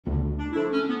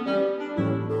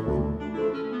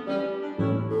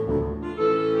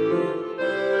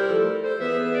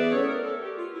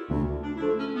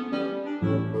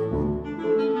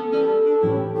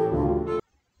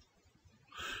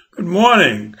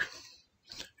morning.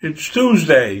 It's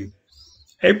Tuesday,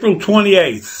 April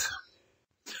 28th.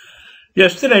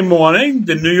 Yesterday morning,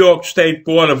 the New York State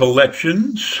Board of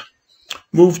Elections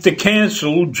moved to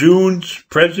cancel June's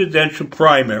presidential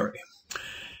primary.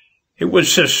 It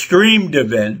was a streamed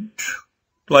event,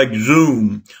 like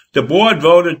Zoom. The board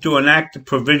voted to enact a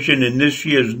provision in this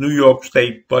year's New York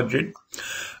State budget,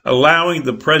 allowing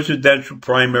the presidential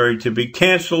primary to be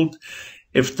canceled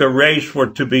if the race were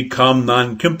to become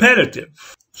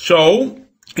non-competitive. So,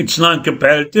 it's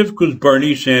non-competitive because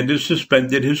Bernie Sanders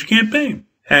suspended his campaign.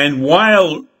 And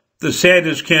while the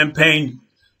Sanders campaign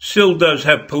still does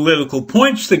have political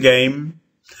points to gain,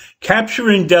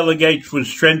 capturing delegates would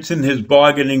strengthen his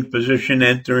bargaining position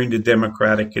entering the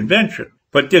Democratic convention.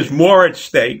 But there's more at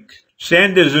stake.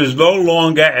 Sanders is no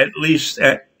longer, at least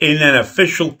in an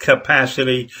official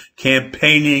capacity,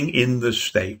 campaigning in the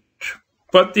state.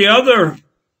 But the other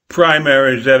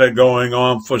primaries that are going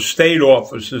on for state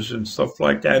offices and stuff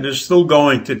like that is still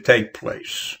going to take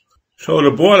place. So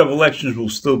the Board of Elections will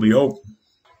still be open.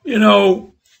 You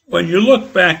know, when you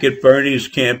look back at Bernie's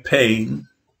campaign,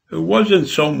 it wasn't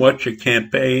so much a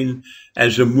campaign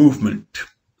as a movement.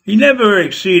 He never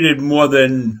exceeded more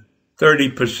than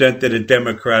 30% of the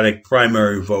Democratic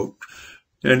primary vote.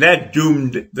 And that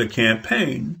doomed the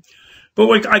campaign.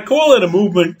 But I call it a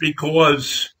movement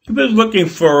because he was looking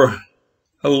for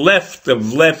a left-wing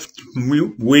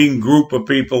group of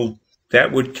people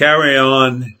that would carry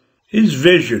on his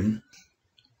vision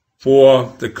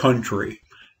for the country.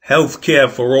 Health care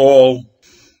for all,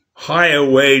 higher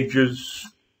wages,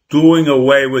 doing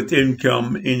away with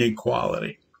income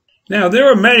inequality. Now,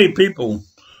 there are many people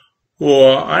who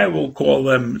are, I will call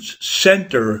them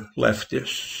center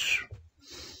leftists.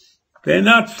 They're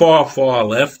not far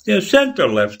left, they're center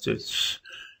leftists.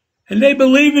 And they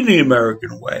believe in the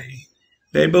American way.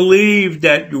 They believe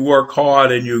that you work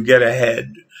hard and you get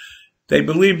ahead. They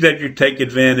believe that you take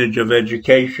advantage of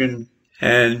education.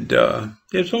 And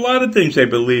there's a lot of things they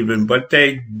believe in, but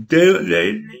Bernie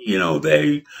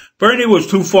was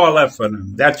too far left for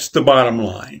them. That's the bottom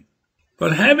line.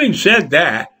 But having said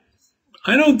that,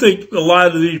 I don't think a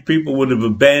lot of these people would have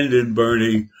abandoned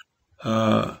Bernie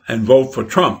and vote for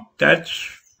Trump. That's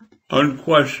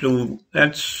unquestionable.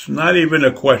 That's not even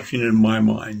a question in my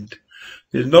mind.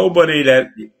 There's nobody that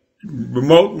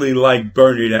remotely like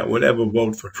Bernie that would ever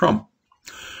vote for Trump.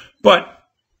 But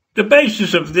the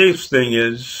basis of this thing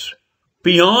is,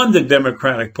 beyond the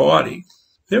Democratic Party,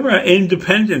 there are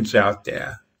independents out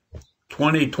there.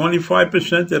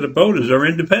 25% of the voters are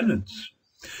independents.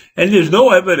 And there's no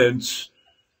evidence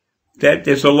that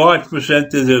there's a large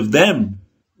percentage of them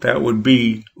that would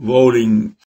be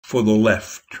voting for the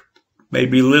left.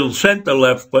 Maybe a little center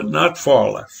left, but not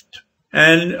far left.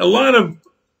 And a lot of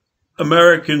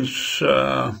Americans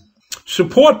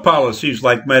support policies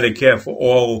like Medicare for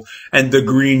all and the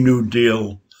Green New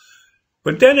Deal.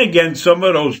 But then again, some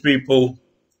of those people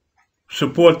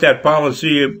support that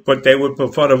policy, but they would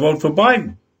prefer to vote for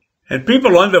Biden. And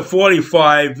people under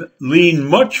 45 lean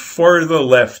much further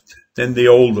left than the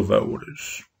older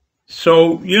voters.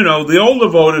 So, the older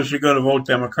voters are going to vote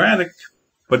Democratic,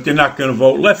 but they're not going to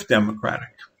vote left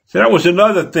Democratic. So that was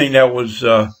another thing that was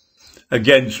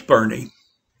against Bernie.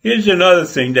 Here's another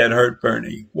thing that hurt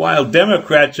Bernie. While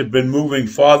Democrats have been moving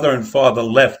farther and farther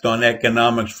left on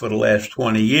economics for the last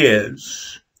 20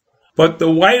 years, but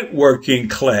the white working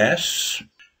class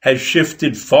has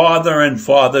shifted farther and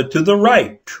farther to the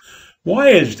right. Why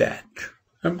is that?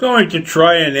 I'm going to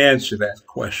try and answer that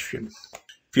question.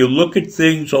 If you look at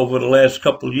things over the last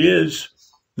couple of years,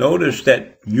 notice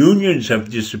that unions have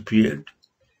disappeared.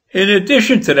 In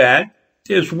addition to that,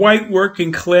 this white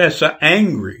working class are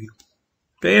angry.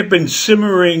 They have been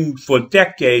simmering for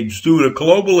decades due to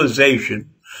globalization,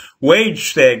 wage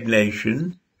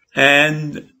stagnation,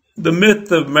 and the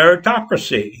myth of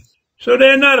meritocracy. So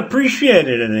they're not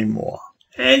appreciated anymore.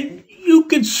 And you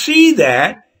can see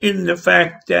that in the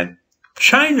fact that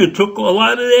China took a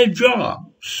lot of their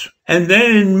jobs. And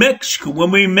then in Mexico,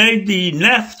 when we made the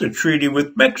NAFTA treaty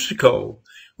with Mexico,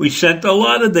 we sent a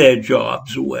lot of their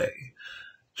jobs away.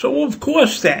 So of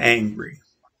course they're angry.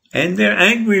 And they're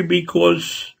angry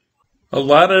because a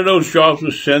lot of those jobs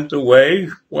were sent away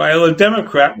while a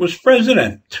Democrat was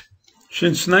president.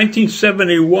 Since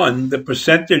 1971, the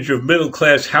percentage of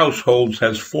middle-class households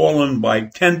has fallen by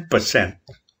 10%.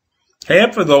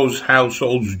 Half of those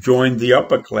households joined the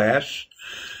upper class,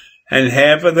 and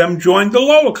half of them joined the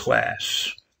lower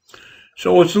class.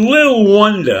 So it's little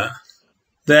wonder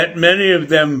that many of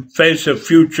them face a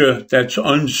future that's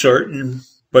uncertain,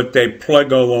 but they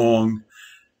plug along.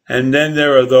 And then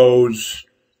there are those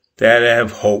that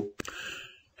have hope.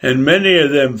 And many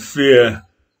of them fear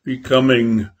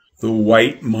becoming the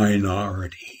white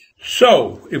minority.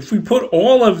 So, if we put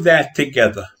all of that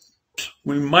together,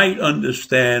 we might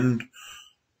understand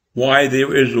why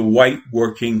there is a white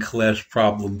working class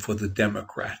problem for the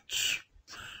Democrats.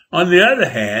 On the other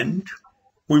hand,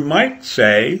 we might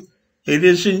say it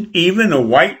isn't even a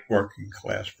white working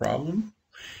class problem.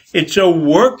 It's a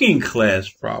working class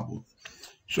problem.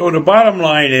 So the bottom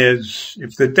line is,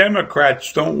 if the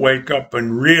Democrats don't wake up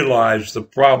and realize the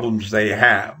problems they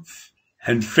have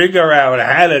and figure out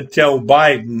how to tell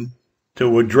Biden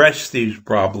to address these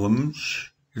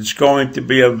problems, it's going to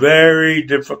be a very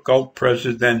difficult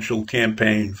presidential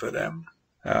campaign for them.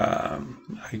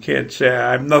 I can't say,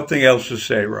 I have nothing else to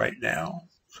say right now.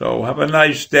 So have a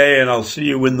nice day, and I'll see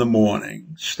you in the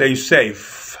morning. Stay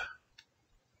safe.